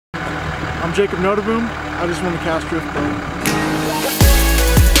I'm Jacob Noteboom. I just won the Kast Drift Boat.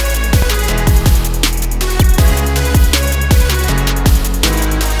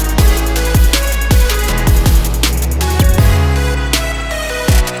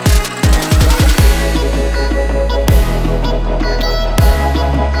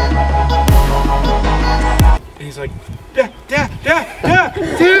 He's like, Dad.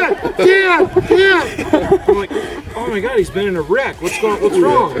 I'm like, oh my God, he's been in a wreck. What's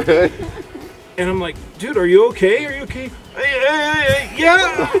wrong? And I'm like, dude, are you okay? Are you okay?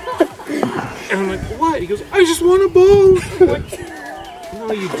 Yeah. And I'm like, what? He goes, I just won a boat. I'm like,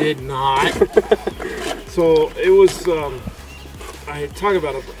 no, you did not. So it was, I talk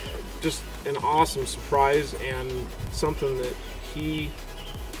about just an awesome surprise and something that he,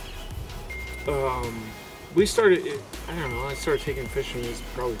 we started, I don't know, I started taking fishing when I was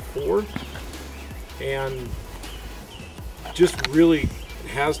probably 4, and just really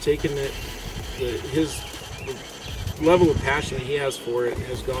has taken it, his level of passion that he has for it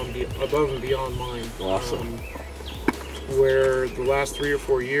has gone above and beyond mine. Awesome. Where the last 3 or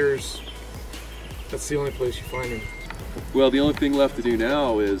 4 years, that's the only place you find him. Well, the only thing left to do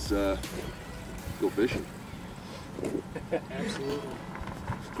now is go fishing. Absolutely.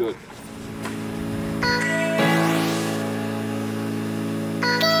 Good.